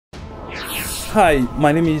Hi,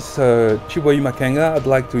 my name is Chiboyi Makenga. I'd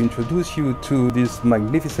like to introduce you to this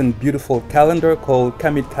magnificent, beautiful calendar called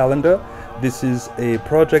Kamit Kalenda. This is a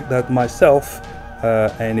project that myself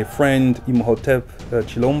and a friend, Imhotep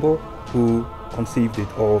Chilombo, who conceived it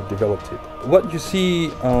or developed it. What you see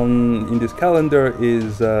in this calendar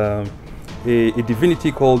is a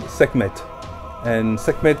divinity called Sekhmet. And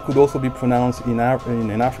Sekhmet could also be pronounced in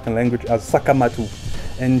an African language as Sakamatu.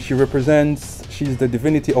 And she's the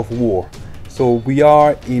divinity of war. So we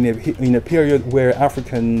are in a period where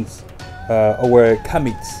Africans, or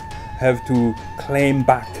Kamits, have to claim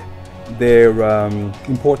back their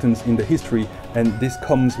importance in the history, and this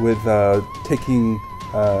comes with taking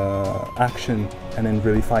action and then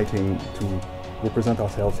really fighting to represent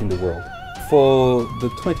ourselves in the world. For the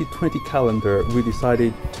 2020 calendar, we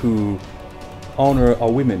decided to honor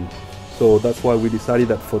our women. So that's why we decided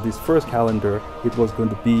that for this first calendar, it was going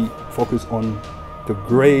to be focused on the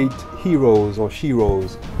great heroes or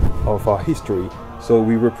sheroes of our history. So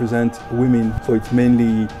we represent women, so it's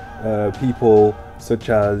mainly people such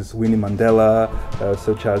as Winnie Mandela,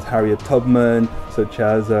 such as Harriet Tubman, such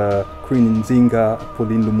as Queen Njinga,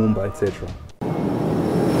 Pauline Lumumba, etc.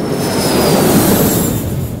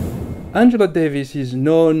 Angela Davis is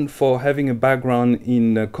known for having a background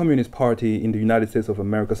in the Communist Party in the United States of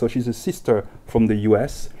America, so she's a sister from the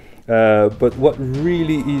US. But what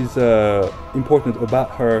really is important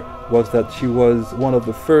about her was that she was one of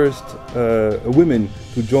the first women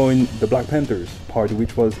to join the Black Panthers Party,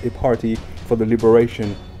 which was a party for the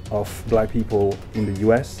liberation of black people in the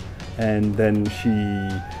US. And then she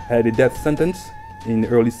had a death sentence in the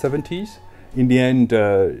early 70s. In the end,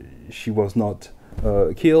 she was not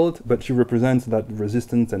killed, but she represents that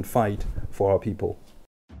resistance and fight for our people.